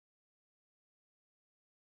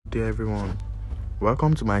Good day everyone,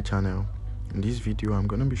 welcome to my channel. In this video I'm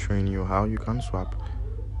going to be showing you how you can swap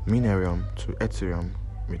minereum to Ethereum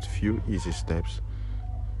with few easy steps.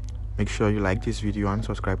 Make sure you like this video and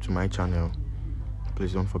subscribe to my channel.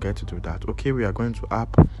 Please don't forget to do that. Okay, we are going to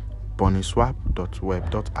app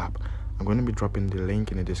buniswap.web.app. I'm going to be dropping the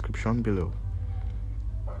link in the description below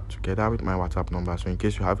together with my WhatsApp number, so in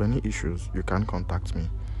case you have any issues you can contact me.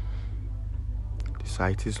 The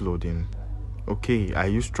site is loading. Okay, I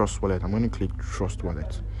use Trust Wallet. I'm going to click Trust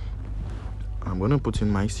Wallet. I'm going to put in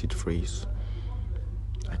my seed phrase.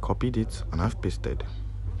 I copied it and I've pasted.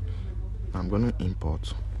 I'm going to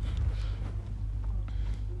import.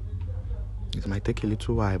 It might take a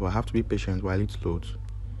little while, but I have to be patient while it loads.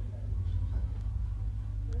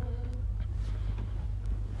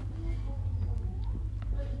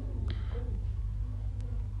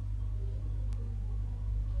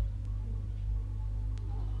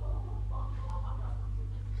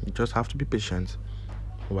 You just have to be patient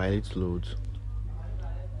while it loads.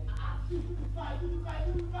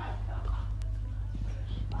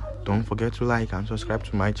 Don't forget to like and subscribe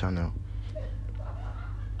to my channel.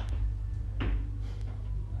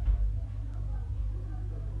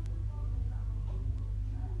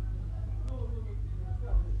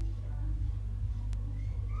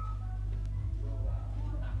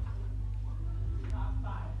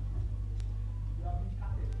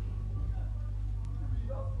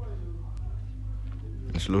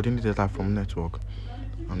 It's loading the data from network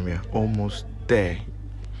and we are almost there.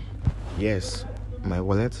 Yes, my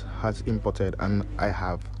wallet has imported and I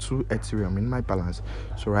have 2 Ethereum in my balance.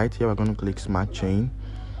 So right here we're going to click Smart Chain.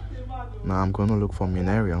 Now I'm going to look for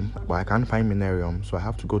minereum, but I can't find minereum, so I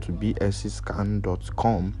have to go to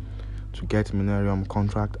bscscan.com to get minereum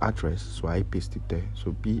contract address. So I paste it there.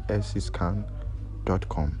 So bscscan.com.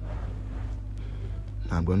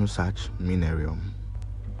 Now I'm going to search minereum.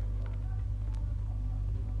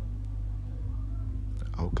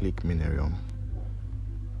 I'll click minereum.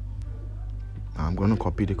 Now I'm going to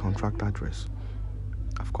copy the contract address.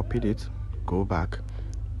 I've copied it, go back,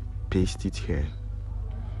 paste it here.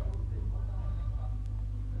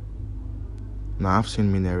 Now I've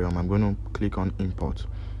seen minereum. I'm going to click on import.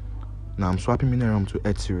 Now I'm swapping minereum to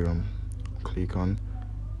Ethereum. Click on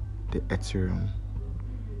the Ethereum.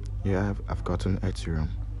 Yeah, I've gotten Ethereum.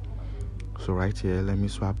 So right here, let me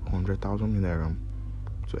swap 100,000 minereum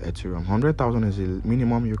to Ethereum. 100,000 is the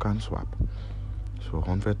minimum you can swap. So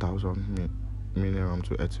 100,000 minereum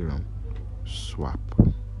to Ethereum. Swap.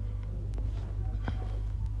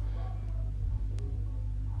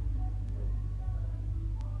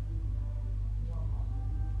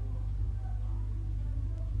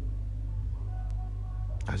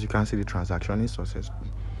 As you can see, the transaction is successful.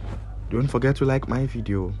 Don't forget to like my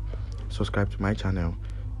video, subscribe to my channel.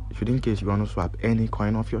 If in case you want to swap any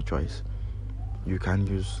coin of your choice, you can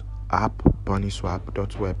use app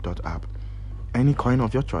buniswap.web.app. Any coin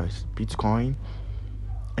of your choice, Bitcoin,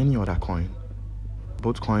 any other coin,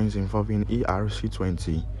 both coins involving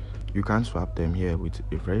ERC20, you can swap them here with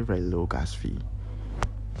a very low gas fee.